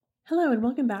Hello and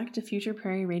welcome back to Future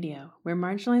Prairie Radio, where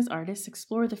marginalized artists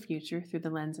explore the future through the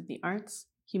lens of the arts,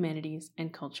 humanities,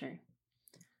 and culture.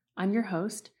 I'm your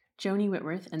host, Joni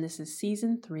Whitworth, and this is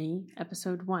Season 3,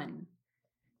 Episode 1,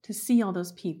 To See All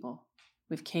Those People,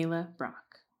 with Kayla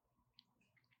Brock.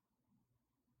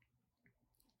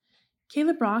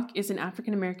 Kayla Brock is an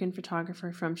African-American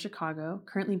photographer from Chicago,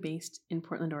 currently based in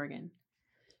Portland, Oregon.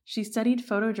 She studied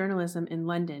photojournalism in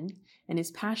London and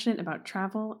is passionate about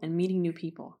travel and meeting new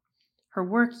people. Her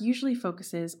work usually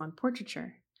focuses on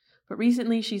portraiture, but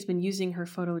recently she's been using her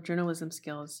photojournalism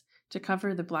skills to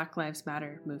cover the Black Lives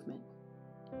Matter movement.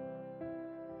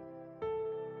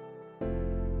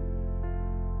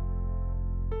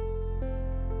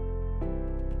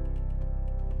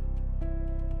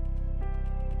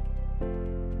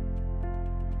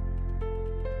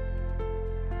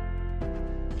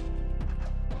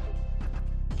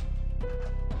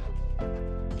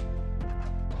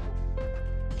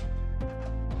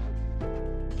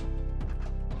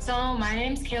 So my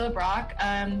name's Kayla Brock.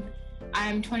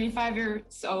 I'm 25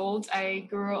 years old. I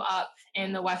grew up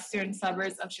in the western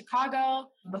suburbs of Chicago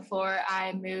before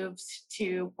I moved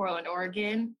to Portland,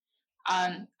 Oregon.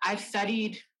 I've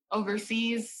studied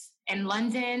overseas in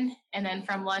London, and then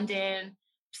from London,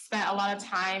 spent a lot of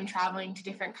time traveling to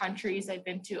different countries. I've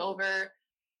been to over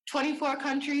 24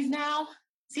 countries now.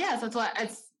 So it's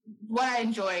what I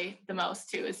enjoy the most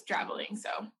too, is traveling.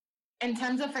 So in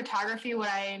terms of photography, what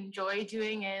I enjoy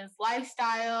doing is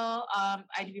lifestyle.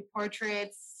 I do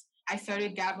portraits. I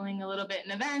started dabbling a little bit in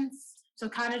events. So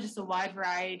kind of just a wide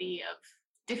variety of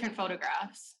different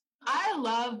photographs. I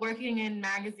love working in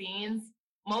magazines.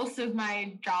 Most of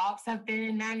my jobs have been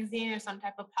in magazine or some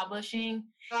type of publishing.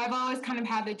 So I've always kind of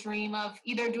had the dream of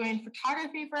either doing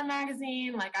photography for a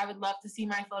magazine, like I would love to see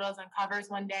my photos on covers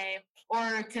one day,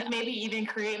 or to maybe even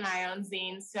create my own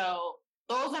zine. So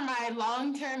those are my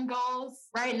long-term goals.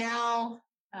 Right now,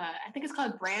 I think it's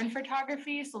called brand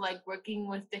photography. So like working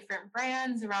with different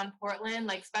brands around Portland,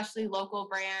 like especially local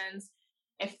brands.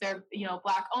 If they're,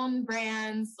 Black-owned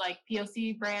brands, like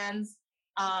POC brands,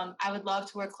 I would love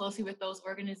to work closely with those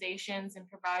organizations and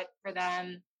provide for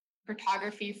them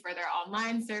photography for their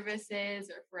online services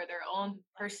or for their own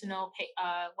personal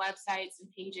websites and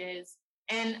pages.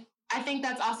 And I think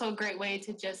that's also a great way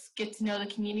to just get to know the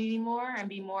community more and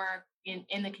be more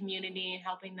in the community and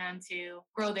helping them to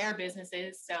grow their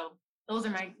businesses. So those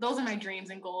are my dreams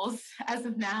and goals as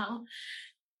of now.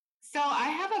 So I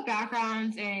have a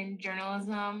background in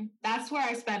journalism. That's where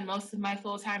I spend most of my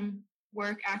full-time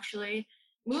work, actually.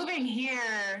 Moving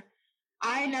here,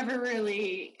 I never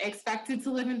really expected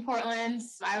to live in Portland.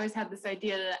 I always had this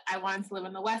idea that I wanted to live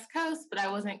on the West Coast, but I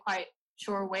wasn't quite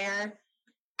sure where.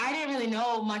 I didn't really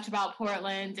know much about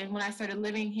Portland, and when I started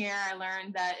living here, I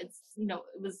learned that it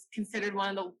was considered one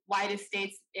of the whitest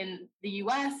states in the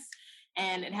U.S.,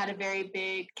 and it had a very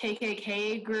big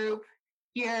KKK group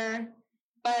here.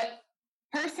 But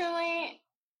personally,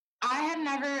 I have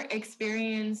never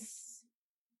experienced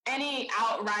any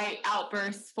outright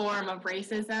outburst form of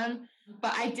racism,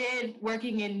 but I did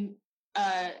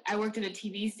I worked at a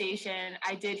TV station.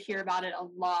 I did hear about it a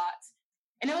lot.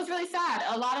 And it was really sad.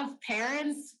 A lot of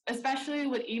parents, especially,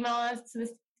 would email us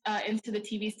into the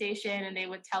TV station, and they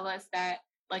would tell us that,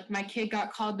 like, my kid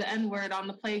got called the N-word on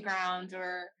the playground,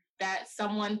 or that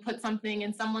someone put something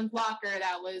in someone's locker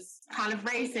that was kind of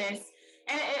racist.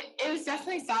 And it was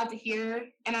definitely sad to hear.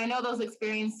 And I know those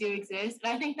experiences do exist.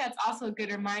 And I think that's also a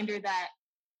good reminder that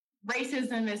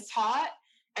racism is taught,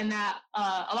 and that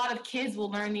a lot of kids will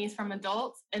learn these from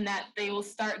adults, and that they will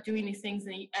start doing these things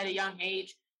at a young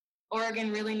age.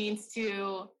 Oregon really needs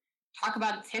to talk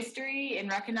about its history and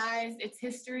recognize its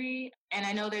history. And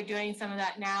I know they're doing some of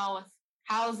that now with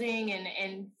housing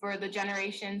and for the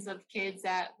generations of kids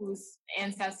whose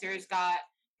ancestors got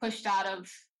pushed out of,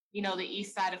 the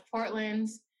east side of Portland.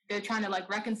 They're trying to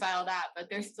reconcile that, but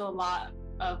there's still a lot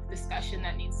of discussion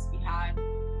that needs to be had.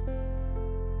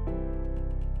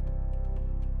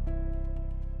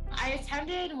 I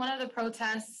attended one of the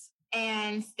protests,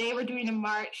 and they were doing a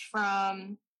march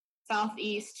from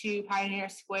Southeast to Pioneer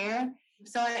Square.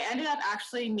 So I ended up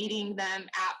actually meeting them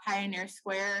at Pioneer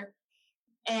Square.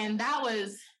 And that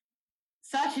was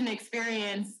such an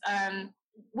experience.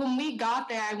 When we got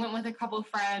there, I went with a couple of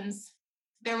friends.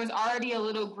 There was already a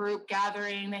little group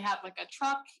gathering. They had a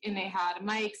truck, and they had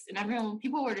mics, and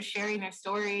people were just sharing their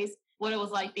stories, what it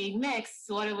was like being mixed,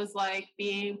 what it was like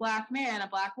being a Black man, a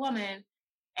Black woman.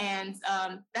 And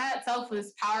that itself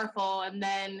was powerful. And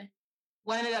then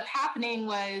what ended up happening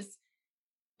was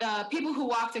the people who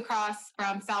walked across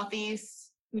from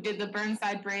Southeast, who did the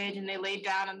Burnside Bridge, and they laid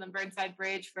down on the Burnside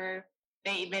Bridge for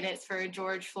 8 minutes for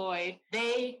George Floyd,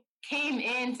 they came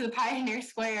into Pioneer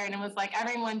Square, and it was like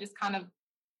everyone just kind of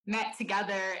met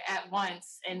together at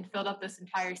once and filled up this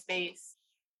entire space.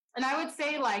 And I would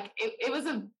say like it was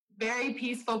a very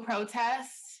peaceful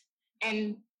protest,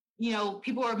 and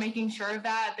people were making sure of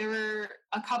that. There were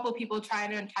a couple people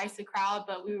trying to entice the crowd,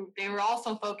 but we were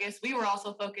also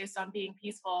focused on being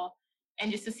peaceful.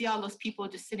 And just to see all those people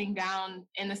just sitting down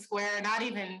in the square,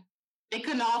 they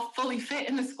couldn't all fully fit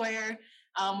in the square,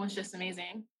 was just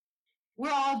amazing.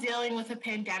 We're all dealing with a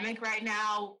pandemic right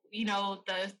now.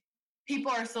 The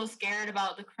people are so scared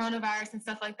about the coronavirus and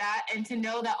stuff like that. And to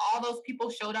know that all those people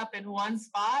showed up in one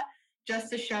spot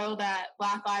just to show that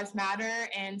Black Lives Matter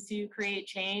and to create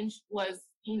change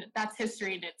that's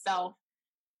history in itself.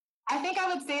 I think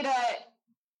I would say that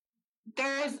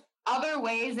there's other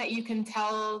ways that you can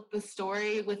tell the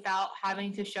story without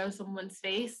having to show someone's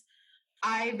face.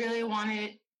 I really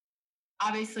wanted,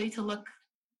 obviously, to look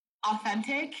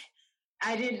authentic.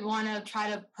 I didn't want to try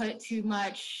to put too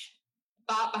much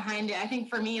thought behind it. I think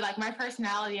for me, like my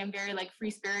personality, I'm very like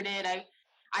free spirited.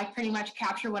 I pretty much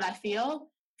capture what I feel.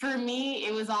 For me,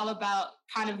 it was all about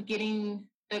kind of getting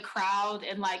the crowd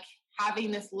and like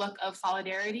having this look of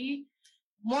solidarity,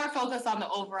 more focused on the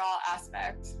overall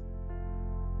aspect.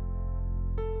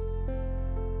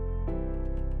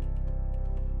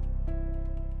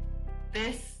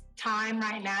 This time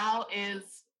right now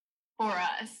is for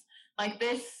us. Like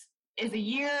this is a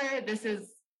year, this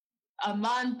is a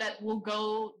month that will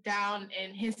go down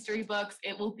in history books.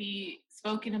 It will be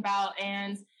spoken about.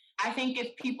 And I think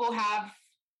if people have,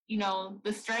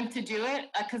 the strength to do it,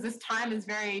 because this time is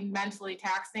very mentally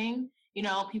taxing,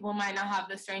 people might not have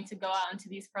the strength to go out into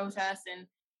these protests and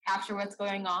capture what's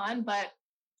going on. But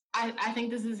I think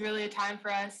this is really a time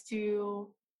for us to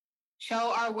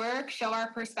show our work, show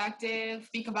our perspective,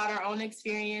 speak about our own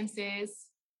experiences.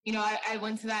 I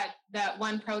went to that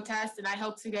one protest, and I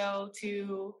hope to go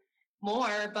to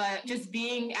more, but just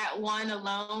being at one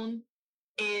alone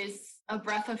is a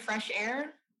breath of fresh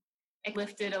air. It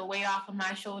lifted a weight off of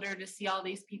my shoulder to see all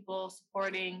these people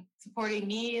supporting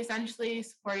me, essentially,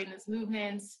 supporting this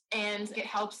movement. And it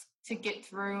helps to get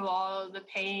through all the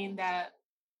pain that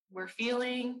we're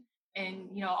feeling and,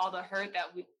 all the hurt that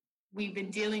we've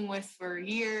been dealing with for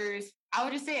years. I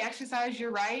would just say exercise your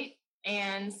right.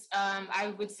 And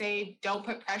I would say don't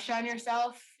put pressure on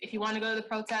yourself. If you want to go to the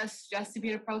protest just to be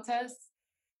at a protest,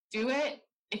 do it.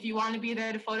 If you want to be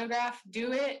there to photograph,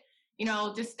 do it.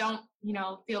 Just don't,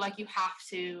 feel like you have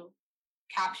to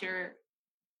capture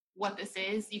what this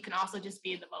is. You can also just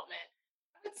be in the moment.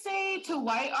 I would say to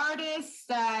white artists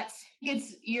that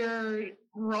it's your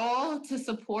role to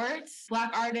support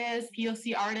Black artists,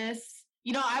 POC artists.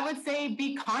 I would say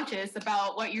be conscious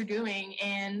about what you're doing.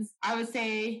 And I would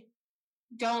say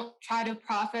don't try to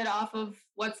profit off of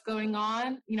what's going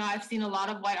on. I've seen a lot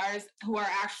of white artists who are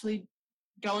actually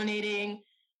donating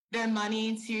their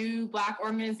money to Black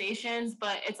organizations,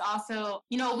 but it's also,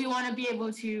 we want to be able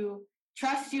to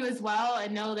trust you as well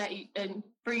and know that and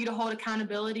for you to hold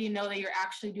accountability and know that you're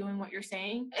actually doing what you're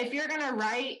saying. If you're going to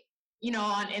write,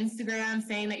 on Instagram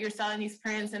saying that you're selling these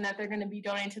prints and that they're going to be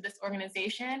donating to this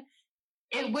organization,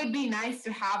 it would be nice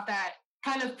to have that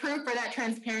kind of proof or that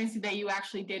transparency that you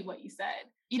actually did what you said.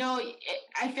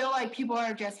 I feel like people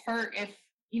are just hurt if,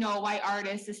 a white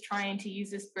artist is trying to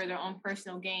use this for their own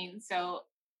personal gain. So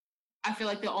I feel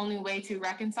like the only way to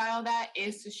reconcile that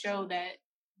is to show that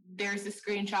there's a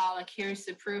screenshot, like here's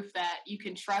the proof that you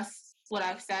can trust what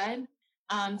I've said.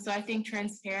 So I think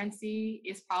transparency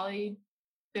is probably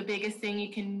the biggest thing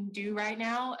you can do right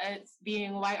now as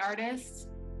being a white artist.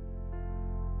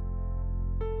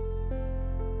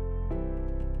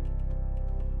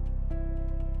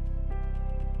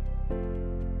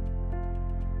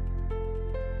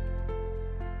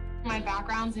 My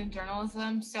background's in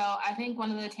journalism, so I think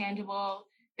one of the tangible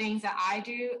things that I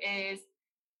do is,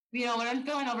 when I'm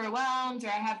feeling overwhelmed or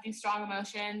I have these strong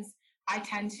emotions, I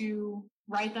tend to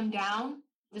write them down,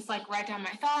 just like write down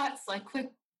my thoughts, like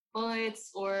quick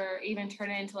bullets, or even turn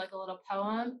it into like a little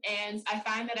poem. And I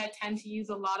find that I tend to use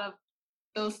a lot of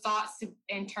those thoughts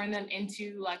and turn them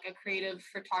into like a creative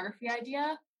photography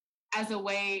idea as a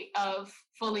way of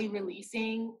fully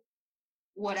releasing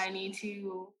what I need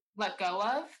to let go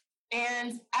of.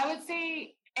 And I would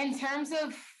say in terms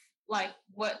of like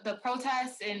what the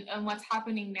protests and what's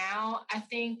happening now, I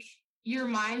think your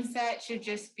mindset should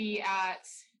just be at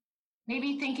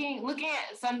maybe looking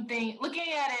at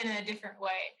it in a different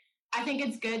way. I think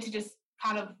it's good to just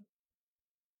kind of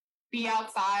be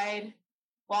outside,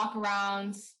 walk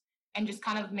around, and just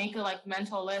kind of make a like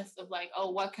mental list of like, oh,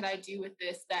 what could I do with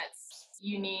this that's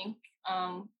unique,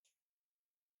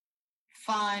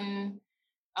 fun,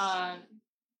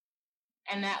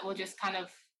 and that will just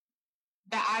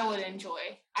that I would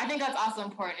enjoy. I think that's also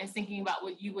important, is thinking about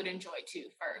what you would enjoy too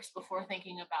first before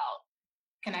thinking about,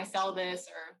 can I sell this,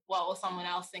 or what will someone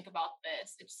else think about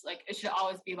this? It's like, it should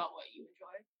always be about what you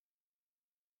enjoy.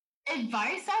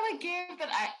 Advice I would give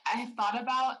that I thought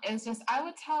about is just, I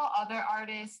would tell other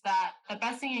artists that the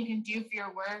best thing you can do for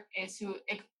your work is to,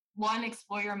 one,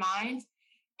 explore your mind.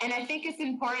 And I think it's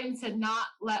important to not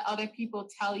let other people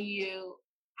tell you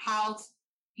how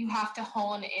you have to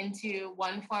hone into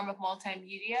one form of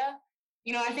multimedia.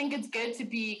 I think it's good to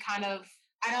be I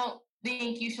don't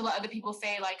think you should let other people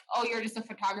say, like, oh, you're just a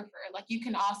photographer. Like, you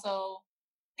can also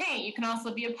paint, you can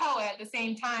also be a poet at the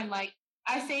same time. Like,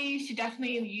 I say you should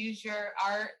definitely use your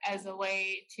art as a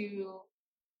way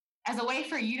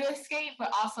for you to escape,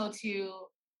 but also to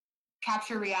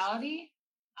capture reality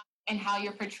and how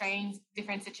you're portraying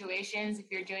different situations. If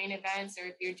you're doing events, or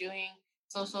if you're doing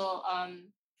social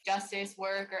justice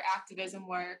work or activism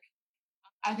work,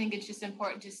 I think it's just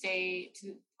important to stay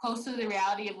close to the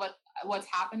reality of what's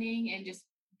happening and just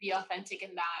be authentic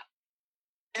in that.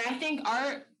 And I think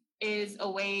art is a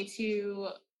way to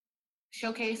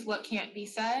showcase what can't be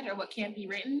said or what can't be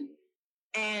written.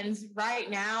 And right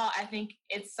now, I think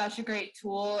it's such a great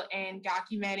tool in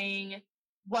documenting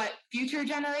what future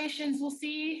generations will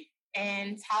see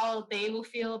and how they will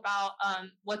feel about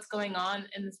what's going on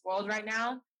in this world right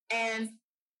now. And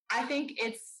I think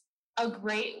it's a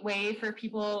great way for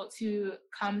people to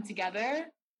come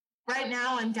together. Right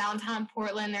now in downtown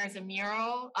Portland, there's a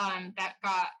mural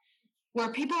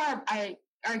where people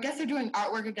I guess they're doing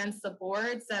artwork against the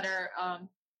boards that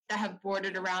have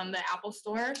bordered around the Apple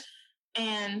Store.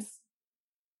 And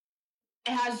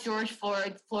it has George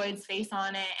Floyd's face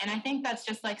on it. And I think that's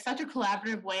just like such a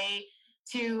collaborative way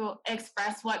to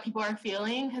express what people are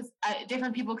feeling, because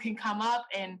different people can come up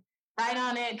and write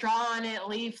on it, draw on it,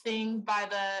 leave things by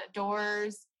the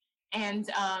doors. And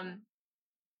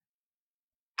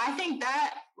I think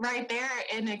that right there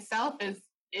in itself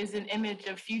is an image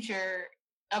of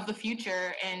the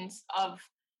future and of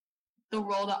the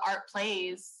role that art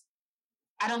plays.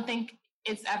 I don't think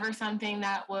it's ever something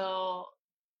that will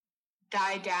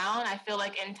die down. I feel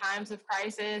like in times of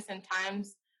crisis and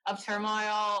times of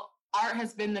turmoil, art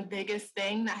has been the biggest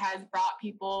thing that has brought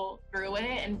people through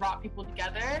it and brought people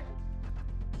together.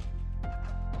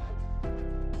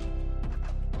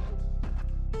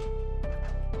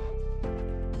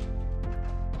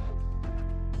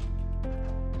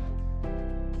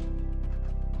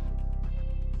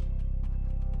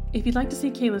 If you'd like to see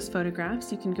Kayla's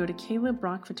photographs, you can go to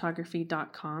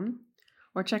kaylabrockphotography.com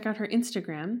or check out her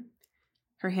Instagram.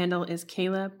 Her handle is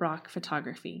Kayla Brock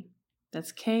Photography.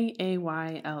 That's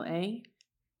KaylaBrock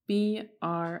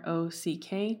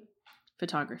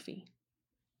Photography.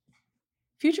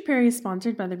 Future Prairie is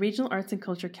sponsored by the Regional Arts and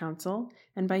Culture Council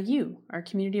and by you, our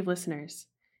community of listeners.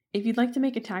 If you'd like to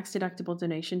make a tax-deductible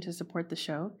donation to support the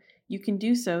show, you can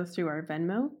do so through our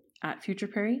Venmo at Future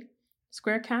Prairie,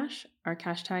 Square Cash, our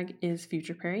cash tag is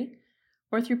Future Prairie,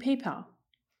 or through PayPal,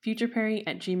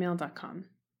 futureprairie@gmail.com.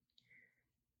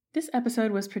 This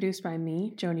episode was produced by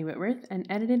me, Joni Whitworth, and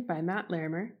edited by Matt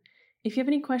Larimer. If you have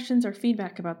any questions or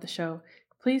feedback about the show,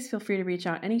 please feel free to reach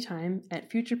out anytime at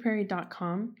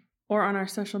futureprairie.com or on our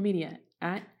social media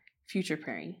at Future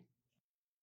Prairie.